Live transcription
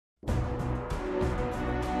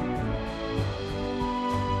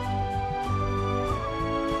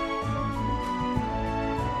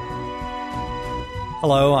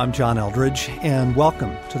Hello, I'm John Eldredge, and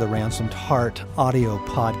welcome to the Ransomed Heart audio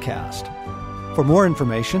podcast. For more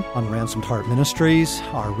information on Ransomed Heart Ministries,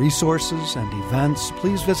 our resources and events,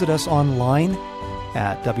 please visit us online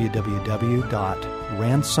at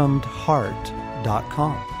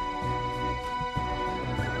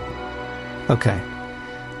www.ransomedheart.com. Okay.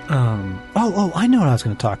 I know what I was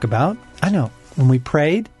going to talk about. I know. When we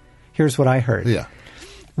prayed, here's what I heard. Yeah.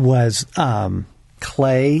 Was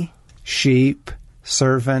clay, sheep,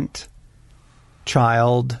 servant,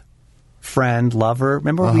 child, friend, lover.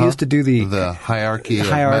 Remember when we used to do the hierarchy of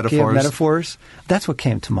metaphors? That's what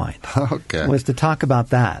came to mind. Okay. Was to talk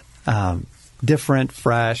about that. Different,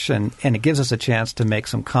 fresh, and it gives us a chance to make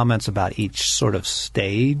some comments about each sort of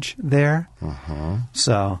stage there.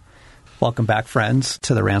 So, welcome back, friends,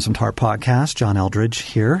 to the Ransomed Heart podcast. John Eldredge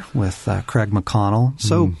here with Craig McConnell.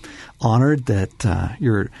 So honored that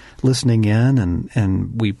you're listening in,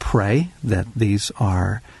 and we pray that these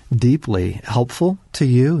are deeply helpful to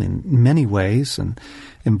you in many ways, and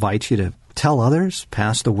invite you to tell others,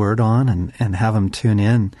 pass the word on, and have them tune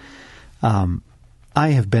in. I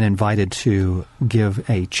have been invited to give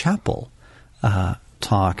a chapel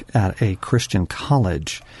talk at a Christian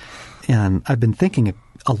college, and I've been thinking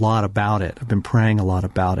a lot about it. I've been praying a lot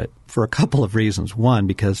about it for a couple of reasons. One,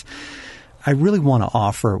 because I really want to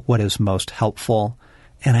offer what is most helpful,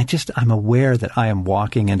 and I'm aware that I am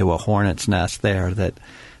walking into a hornet's nest there, that,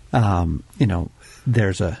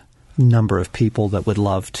 there's a number of people that would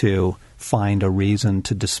love to find a reason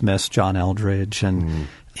to dismiss John Eldredge, and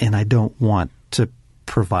I don't want to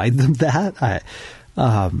provide them that.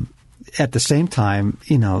 At the same time,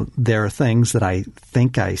 there are things that I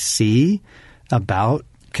think I see about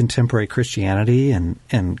contemporary Christianity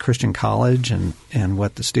and Christian college and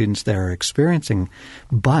what the students there are experiencing,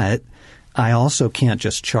 but I also can't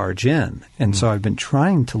just charge in. And so I've been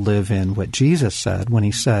trying to live in what Jesus said when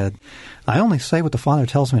he said, I only say what the Father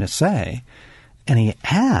tells me to say. And he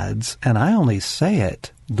adds, and I only say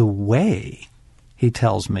it the way he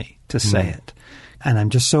tells me to say it. And I'm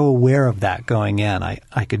just so aware of that going in.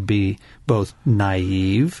 I could be both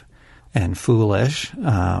naive and foolish,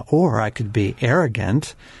 or I could be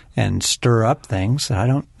arrogant and stir up things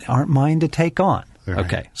that aren't mine to take on. Right.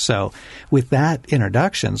 Okay, so with that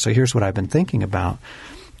introduction, so here's what I've been thinking about,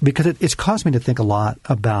 because it's caused me to think a lot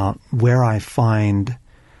about where I find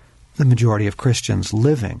the majority of Christians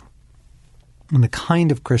living and the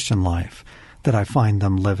kind of Christian life that I find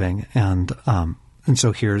them living. And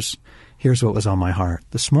so here's what was on my heart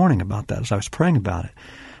this morning about that as I was praying about it.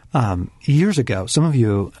 Years ago, some of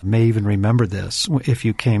you may even remember this if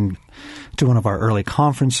you came to one of our early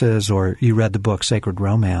conferences or you read the book Sacred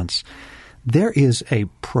Romance. There is a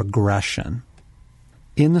progression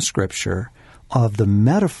in the Scripture of the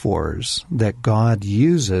metaphors that God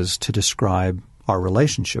uses to describe our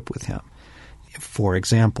relationship with Him. For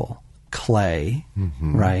example, clay,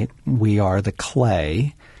 right? We are the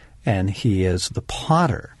clay, and He is the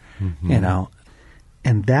potter,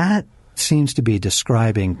 and that seems to be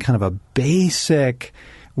describing kind of a basic,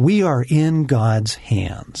 we are in God's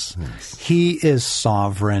hands. Yes. He is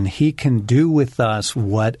sovereign. He can do with us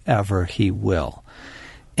whatever He will.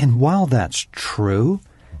 And while that's true,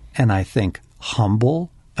 and I think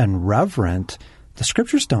humble and reverent, the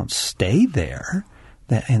Scriptures don't stay there.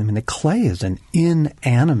 The clay is an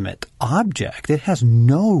inanimate object. It has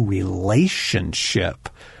no relationship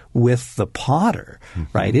with the potter,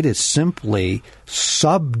 right? It is simply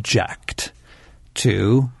subject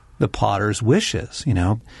to the potter's wishes,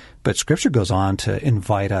 But Scripture goes on to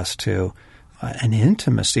invite us to an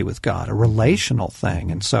intimacy with God, a relational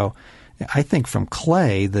thing. And so I think from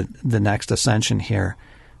clay, the next ascension here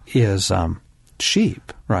is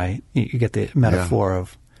sheep, right? You get the metaphor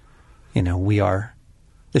of, we are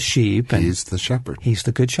the sheep. And He's the shepherd. He's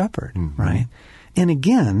the good shepherd, right? And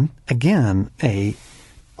again,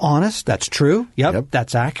 honest, that's true. Yep,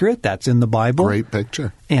 that's accurate. That's in the Bible. Great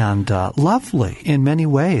picture. And lovely in many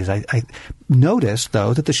ways. I noticed,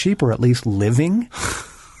 though, that the sheep are at least living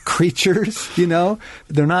creatures,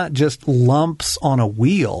 They're not just lumps on a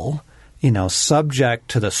wheel, subject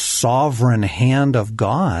to the sovereign hand of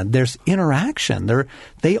God. There's interaction.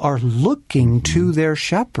 They are looking to their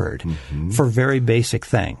shepherd for very basic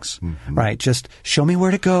things, right? Just show me where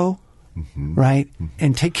to go, right?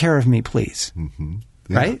 And take care of me, please.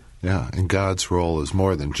 Yeah, right? Yeah, and God's role is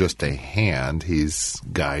more than just a hand. He's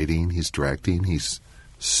guiding, He's directing, He's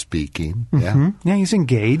speaking. Yeah, He's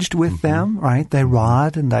engaged with them, right? Thy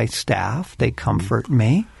rod and thy staff, they comfort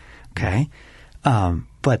me. Okay.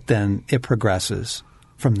 But then it progresses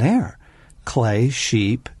from there. Clay,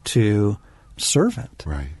 sheep, to servant.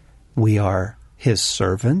 Right. We are his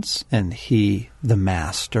servants and he the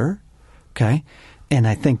master, okay? And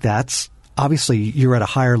I think that's, obviously you're at a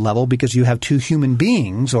higher level because you have two human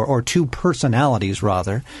beings or two personalities,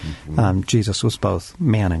 rather. Mm-hmm. Jesus was both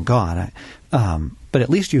man and God. But at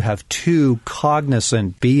least you have two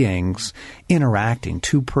cognizant beings interacting,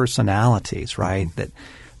 two personalities, right? Mm-hmm.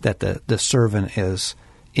 That the servant is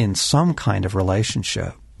in some kind of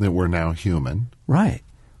relationship. That we're now human. Right.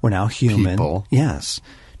 We're now human. People. Yes.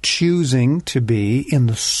 Choosing to be in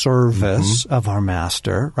the service of our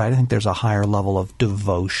master, right? I think there's a higher level of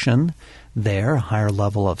devotion there, a higher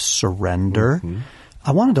level of surrender. Mm-hmm.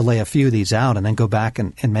 I wanted to lay a few of these out and then go back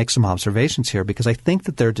and make some observations here, because I think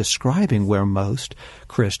that they're describing where most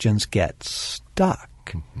Christians get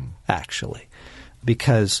stuck, actually.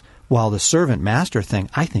 Because while the servant-master thing,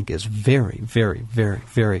 I think, is very, very, very,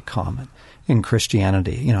 very common in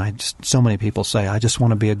Christianity. You know, so many people say, I just want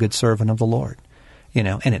to be a good servant of the Lord. You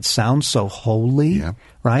know, and it sounds so holy,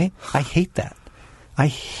 right? I hate that. I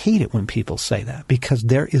hate it when people say that, because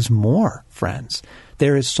there is more, friends.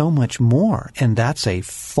 There is so much more, and that's a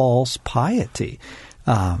false piety.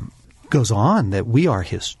 Goes on that we are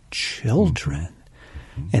his children,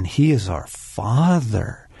 and he is our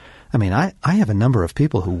Father. I mean, I have a number of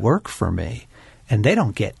people who work for me, and they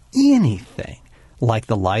don't get anything like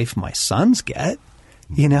the life my sons get,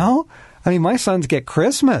 you know? I mean, my sons get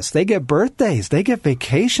Christmas, they get birthdays, they get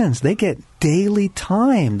vacations, they get daily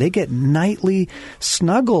time, they get nightly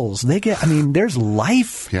snuggles, there's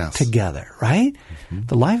life together, right? Mm-hmm.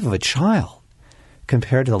 The life of a child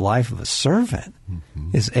compared to the life of a servant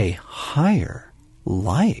is a higher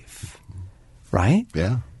life, right?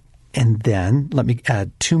 Yeah. And then, let me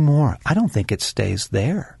add two more. I don't think it stays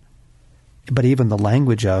there. But even the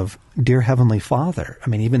language of, Dear Heavenly Father, I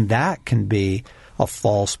mean, even that can be a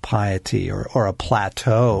false piety or a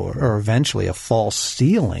plateau or eventually a false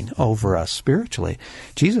ceiling over us spiritually.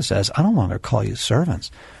 Jesus says, I no longer call you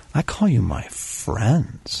servants. I call you my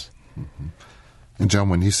friends. Mm-hmm. And John,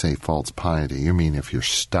 when you say false piety, you mean if you're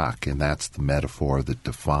stuck, and that's the metaphor that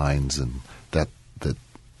defines, and that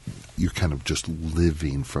you're kind of just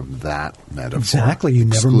living from that metaphor. Exactly. You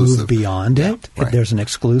never move beyond it. Right. There's an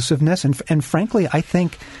exclusiveness. And frankly, I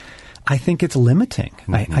think it's limiting.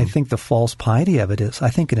 Mm-hmm. I think the false piety of it is, I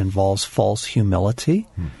think it involves false humility,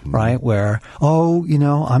 right? Where,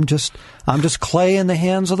 I'm just clay in the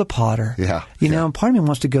hands of the potter. Yeah. You know, and part of me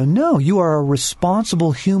wants to go, no, you are a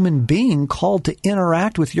responsible human being called to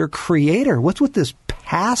interact with your Creator. What's with this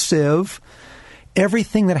passive,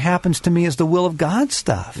 everything that happens to me is the will of God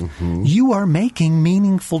stuff? Mm-hmm. You are making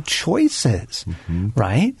meaningful choices,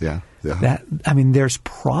 right? Yeah. There's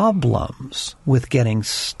problems with getting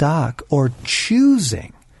stuck or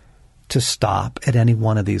choosing to stop at any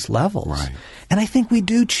one of these levels. Right. And I think we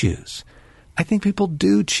do choose. I think people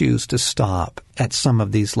do choose to stop at some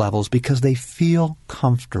of these levels because they feel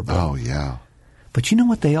comfortable. Oh, yeah. But you know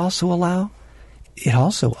what they also allow? It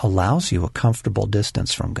also allows you a comfortable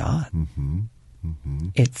distance from God. Mm-hmm. Mm-hmm.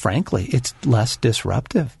 It's less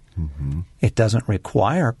disruptive. Mm-hmm. It doesn't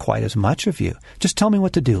require quite as much of you. Just tell me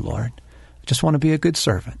what to do, Lord. I just want to be a good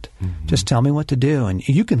servant. Mm-hmm. Just tell me what to do. And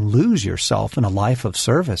you can lose yourself in a life of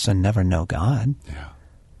service and never know God.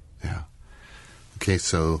 Yeah. Okay,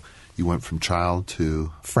 so you went from child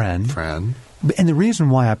to friend. And the reason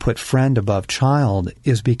why I put friend above child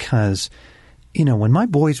is because, when my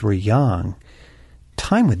boys were young,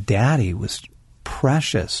 time with Daddy was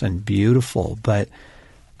precious and beautiful, but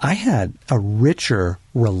I had a richer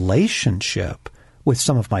relationship with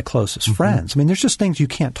some of my closest friends. I mean, there's just things you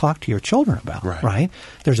can't talk to your children about, right?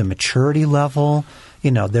 There's a maturity level.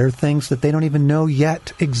 There are things that they don't even know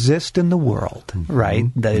yet exist in the world, right?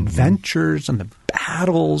 The adventures and the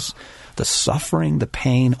battles, the suffering, the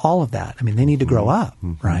pain, all of that. I mean, they need to grow up,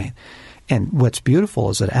 right? And what's beautiful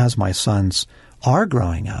is that as my sons are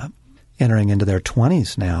growing up, entering into their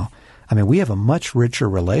 20s now, I mean, we have a much richer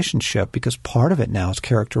relationship because part of it now is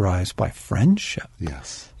characterized by friendship.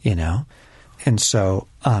 Yes. And so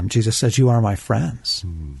Jesus says, you are my friends.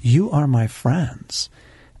 You are my friends.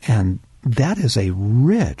 And that is a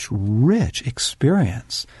rich, rich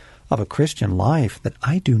experience of a Christian life that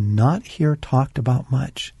I do not hear talked about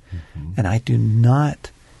much. And I do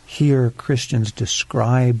not hear Christians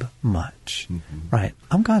describe much, right?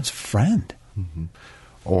 I'm God's friend.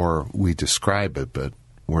 Or we describe it, but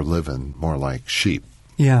we're living more like sheep.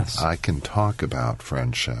 Yes. I can talk about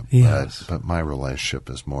friendship, but my relationship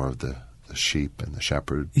is more of the sheep and the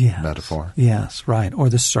shepherd metaphor. Yes, right. Or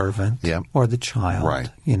the servant or the child, right.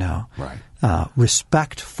 Right.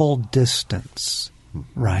 Respectful distance,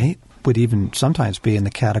 right, would even sometimes be in the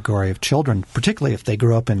category of children, particularly if they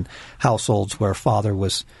grew up in households where father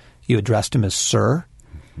was, you addressed him as sir,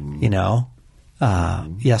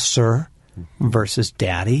 yes, sir, versus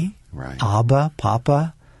daddy, right. Abba,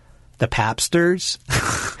 Papa, the Papsters.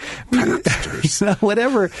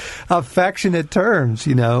 Whatever affectionate terms,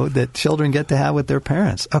 that children get to have with their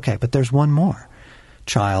parents. Okay, but there's one more.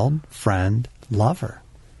 Child, friend, lover.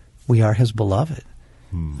 We are his beloved.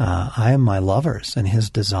 I am my lover's, and his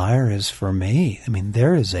desire is for me. I mean,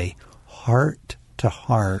 there is a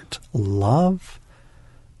heart-to-heart love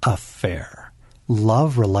affair,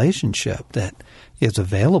 love relationship that is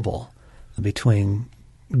available between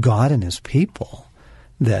God and his people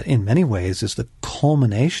that in many ways is the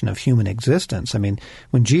culmination of human existence. I mean,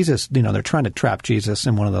 when Jesus, they're trying to trap Jesus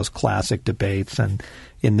in one of those classic debates, and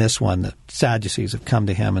in this one, the Sadducees have come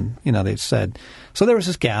to him and, they've said, so there was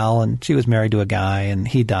this gal and she was married to a guy and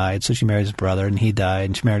he died, so she married his brother and he died,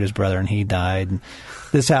 and she married his brother and he died. And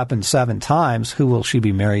this happened 7 times. Who will she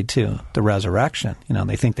be married to? The resurrection.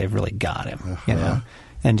 They think they've really got him,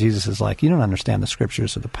 And Jesus is like, you don't understand the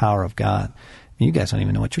scriptures of the power of God. You guys don't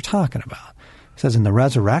even know what you're talking about. He says in the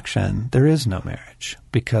resurrection, there is no marriage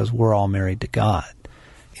because we're all married to God.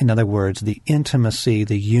 In other words, the intimacy,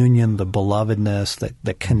 the union, the belovedness,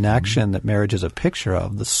 the connection that marriage is a picture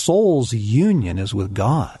of, the soul's union is with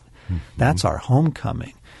God. That's our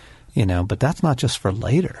homecoming, but that's not just for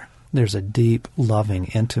later. There's a deep, loving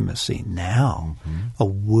intimacy now, a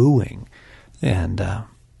wooing. And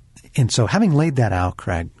so having laid that out,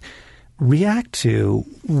 Craig, react to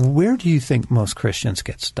where do you think most Christians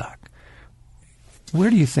get stuck? Where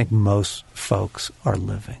do you think most folks are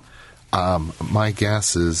living? My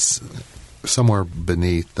guess is somewhere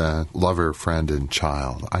beneath lover, friend, and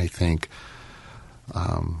child. I think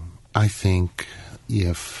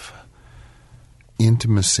if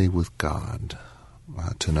intimacy with God,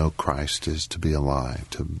 to know Christ is to be alive,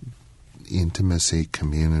 to intimacy,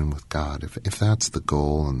 communion with God, if that's the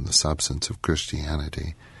goal and the substance of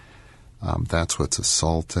Christianity, that's what's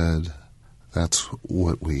assaulted, that's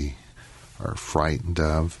what we are frightened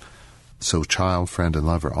of. So child, friend, and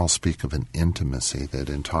lover all speak of an intimacy that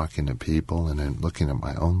in talking to people and in looking at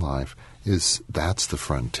my own life, that's the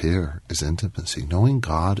frontier, is intimacy. Knowing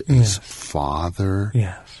God is Father,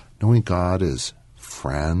 knowing God is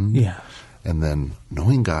friend, and then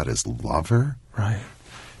knowing God as lover. Right.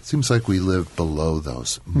 It seems like we live below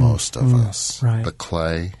those, most of us. Right. The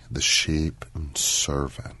clay, the sheep, and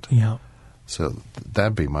servant. Yeah. So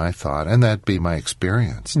that'd be my thought, and that'd be my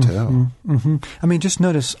experience, too. I mean, just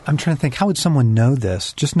notice, I'm trying to think, how would someone know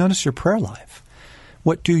this? Just notice your prayer life.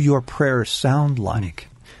 What do your prayers sound like?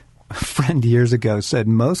 A friend years ago said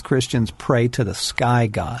most Christians pray to the sky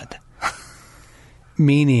God,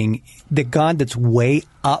 meaning the God that's way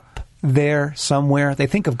up there somewhere. They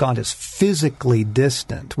think of God as physically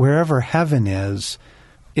distant. Wherever heaven is,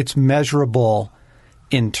 it's measurable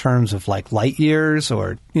in terms of like light years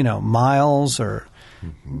or, miles or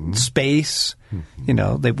space.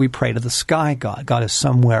 That we pray to the sky God. God is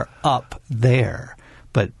somewhere up there.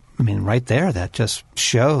 But, I mean, right there, that just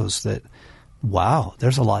shows that, wow,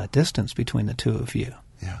 there's a lot of distance between the two of you.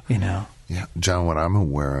 Yeah. Yeah. John, what I'm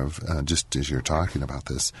aware of, just as you're talking about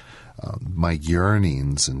this, my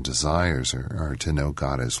yearnings and desires are to know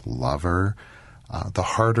God as lover. The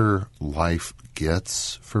harder life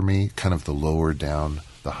gets for me, kind of the lower down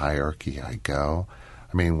the hierarchy I go.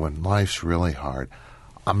 I mean, when life's really hard,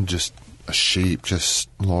 I'm just a sheep, just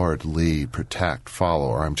Lord, lead, protect, follow,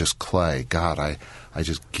 or I'm just clay. God, I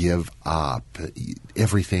just give up.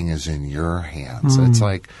 Everything is in your hands. It's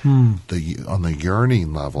like on the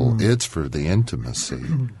yearning level, it's for the intimacy.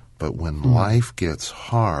 But when life gets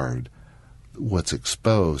hard, what's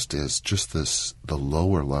exposed is just the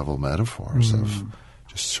lower level metaphors of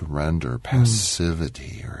just surrender,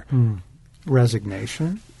 passivity, or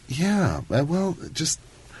resignation. Yeah. Well,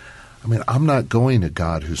 I'm not going to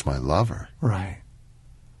God who's my lover. Right.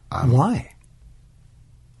 Why?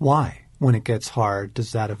 Why, when it gets hard,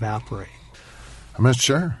 does that evaporate? I'm not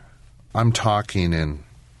sure. I'm talking and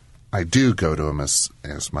I do go to him as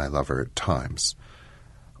my lover at times.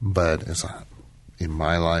 But in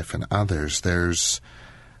my life and others, there's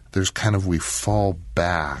kind of we fall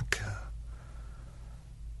backwards.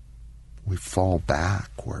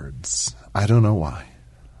 I don't know why.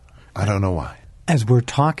 As we're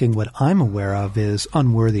talking, what I'm aware of is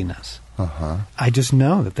unworthiness. I just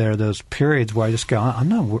know that there are those periods where I just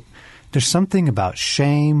go, there's something about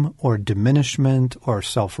shame or diminishment or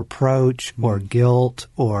self-reproach or guilt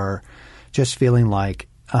or just feeling like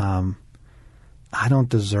I don't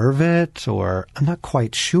deserve it, or I'm not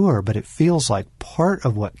quite sure, but it feels like part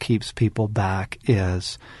of what keeps people back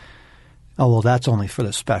is, that's only for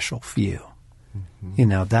the special few.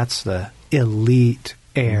 That's the elite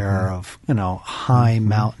air of, high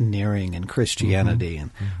mountaineering in Christianity,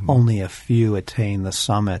 and only a few attain the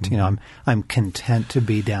summit. I'm content to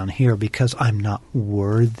be down here because I'm not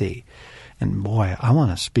worthy. And boy, I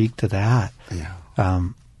want to speak to that. Yeah.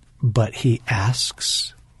 But he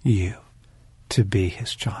asks you to be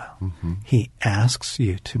his child. He asks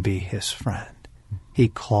you to be his friend. He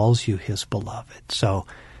calls you his beloved. So,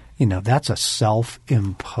 that's a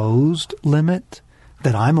self-imposed limit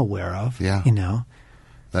that I'm aware of. Yeah.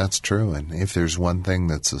 That's true. And if there's one thing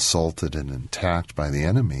that's assaulted and attacked by the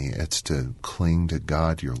enemy, it's to cling to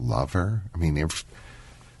God, your lover. I mean, if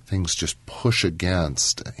things just push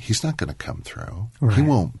against, he's not going to come through. Right. He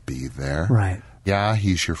won't be there. Right. Yeah,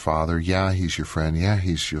 he's your father. Yeah, he's your friend. Yeah,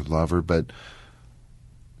 he's your lover. But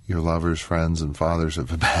your lover's friends and fathers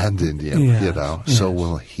have abandoned you, Yes. So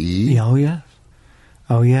will he? Oh, yes.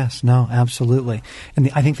 Oh, yes. No, absolutely.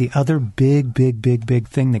 And I think the other big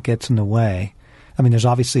thing that gets in the way, there's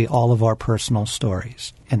obviously all of our personal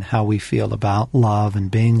stories and how we feel about love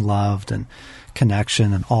and being loved and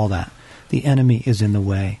connection and all that. The enemy is in the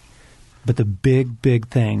way. But the big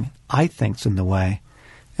thing I think's in the way,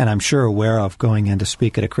 and I'm sure aware of going in to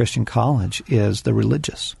speak at a Christian college, is the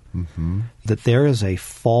religious. That there is a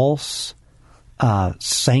false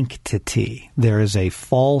sanctity. There is a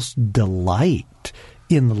false delight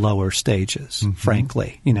in the lower stages,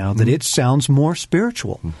 frankly. That it sounds more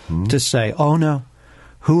spiritual to say, oh no,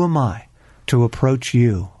 who am I to approach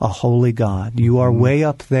you, a holy God? You are way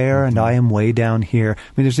up there and I am way down here.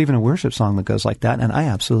 There's even a worship song that goes like that, and I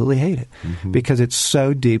absolutely hate it because it's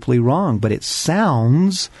so deeply wrong, but it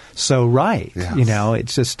sounds so right. Yes.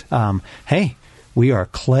 It's just, hey, we are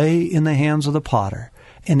clay in the hands of the potter.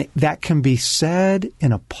 And that can be said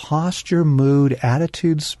in a posture, mood,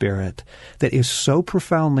 attitude, spirit that is so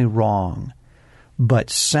profoundly wrong,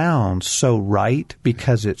 but sounds so right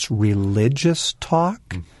because it's religious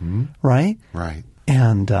talk, right? Right.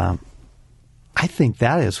 And I think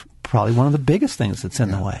that is probably one of the biggest things that's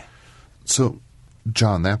in the way. So,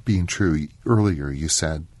 John, that being true, earlier you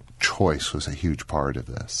said choice was a huge part of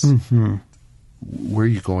this. Where are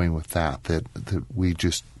you going with that? That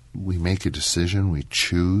we make a decision, we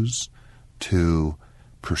choose to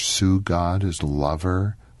pursue God as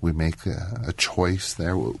lover, we make a choice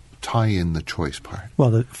there. Tie in the choice part.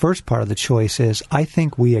 Well, the first part of the choice is I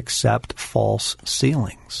think we accept false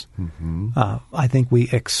ceilings. I think we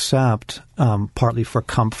accept partly for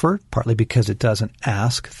comfort, partly because it doesn't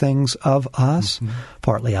ask things of us,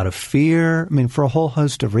 partly out of fear. For a whole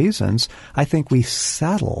host of reasons, I think we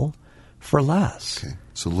settle for less. Okay.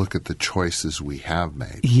 So look at the choices we have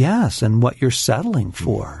made. Yes, and what you're settling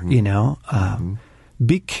for,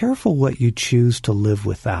 Be careful what you choose to live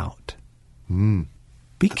without.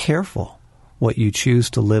 Be careful what you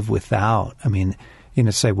choose to live without.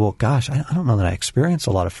 Say, well, gosh, I don't know that I experience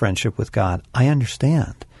a lot of friendship with God. I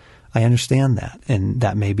understand that. And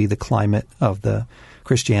that may be the climate of the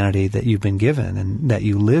Christianity that you've been given and that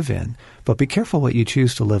you live in. But be careful what you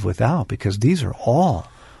choose to live without, because these are all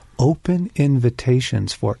open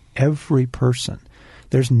invitations for every person.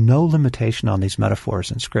 There's no limitation on these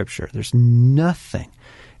metaphors in Scripture. There's nothing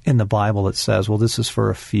in the Bible that says, well, this is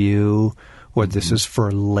for a few, or this is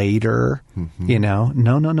for later.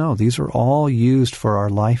 No. These are all used for our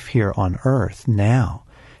life here on earth now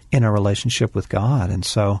in a relationship with God. And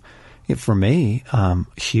so for me, a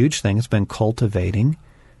huge thing has been cultivating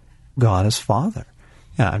God as Father.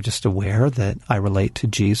 I'm just aware that I relate to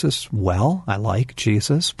Jesus well. I like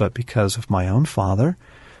Jesus, but because of my own father,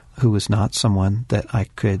 who was not someone that I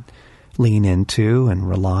could lean into and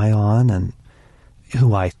rely on, and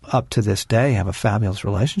who I, up to this day, have a fabulous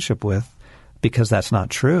relationship with, because that's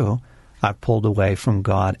not true, I've pulled away from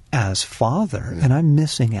God as Father, and I'm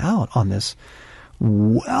missing out on this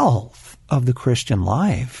wealth of the Christian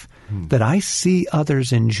life that I see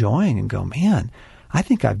others enjoying and go, man, I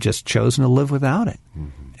think I've just chosen to live without it.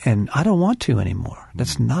 And I don't want to anymore.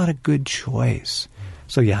 That's not a good choice.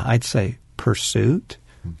 So yeah, I'd say pursuit,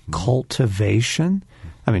 cultivation.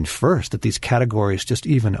 First, that these categories just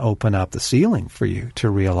even open up the ceiling for you to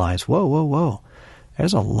realize, whoa.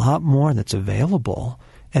 There's a lot more that's available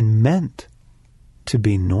and meant to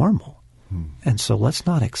be normal. And so let's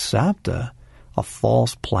not accept a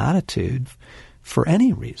false platitude for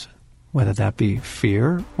any reason, whether that be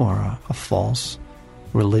fear or a false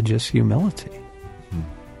religious humility.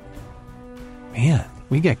 Man,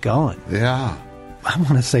 we get going. Yeah. I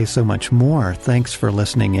want to say so much more. Thanks for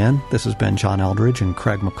listening in. This has been John Eldredge and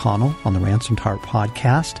Craig McConnell on the Ransomed Heart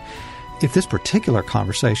Podcast. If this particular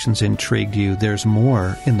conversation's intrigued you, there's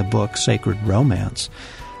more in the book Sacred Romance.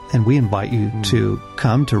 And we invite you to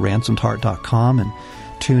come to ransomedheart.com and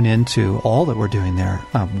tune into all that we're doing there,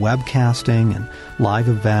 webcasting and live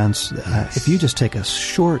events, if you just take a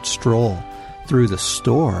short stroll through the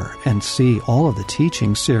store and see all of the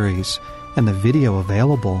teaching series and the video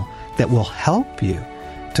available that will help you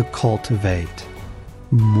to cultivate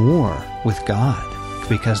more with God,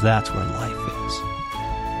 because that's where life is.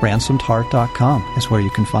 RansomedHeart.com is where you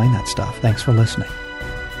can find that stuff. Thanks for listening.